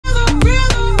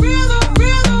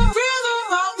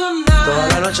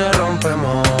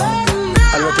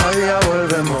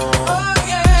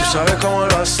Welcome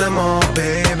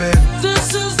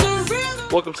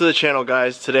to the channel,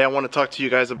 guys. Today I want to talk to you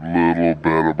guys a little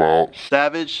bit about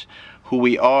Savage, who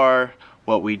we are,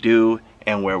 what we do,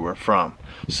 and where we're from.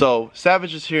 So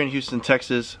Savage is here in Houston,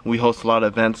 Texas. We host a lot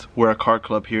of events. We're a car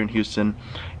club here in Houston,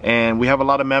 and we have a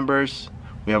lot of members.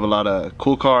 We have a lot of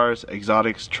cool cars,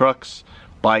 exotics, trucks,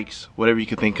 bikes, whatever you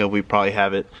can think of, we probably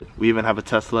have it. We even have a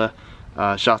Tesla.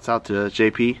 Shouts out to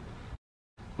JP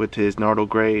with his Nardo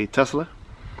Gray Tesla.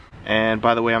 And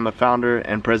by the way, I'm the founder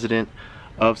and president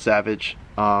of Savage.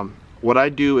 What I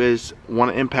do is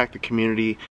want to impact the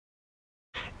community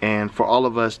and for all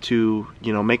of us to,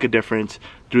 make a difference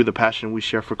through the passion we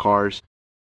share for cars.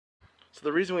 So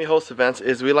the reason we host events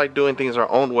is we like doing things our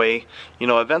own way.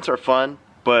 Events are fun,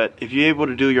 but if you're able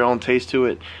to do your own taste to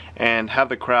it and have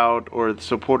the crowd or the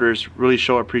supporters really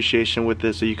show appreciation with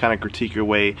this, so you kind of critique your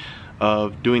way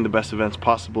of doing the best events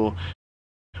possible.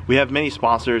 We have many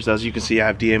sponsors. As you can see, I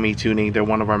have DME Tuning. They're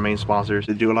one of our main sponsors.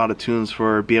 They do a lot of tunes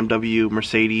for BMW,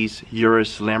 Mercedes,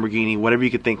 Urus, Lamborghini, whatever you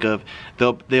could think of.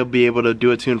 They'll be able to do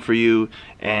a tune for you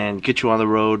and get you on the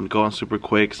road and going super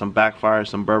quick. Some backfires,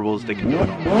 some burbles. They can do it.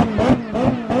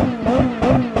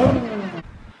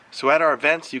 So at our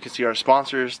events, you can see our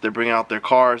sponsors. They bring out their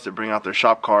cars, they bring out their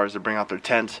shop cars, they bring out their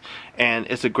tents, and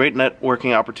it's a great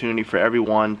networking opportunity for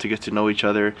everyone to get to know each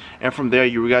other. And from there,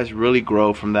 you guys really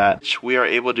grow from that. We are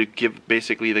able to give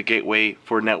basically the gateway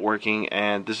for networking,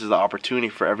 and this is the opportunity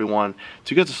for everyone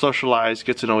to get to socialize,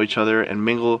 get to know each other, and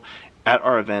mingle at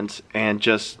our events, and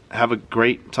just have a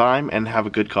great time and have a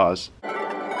good cause.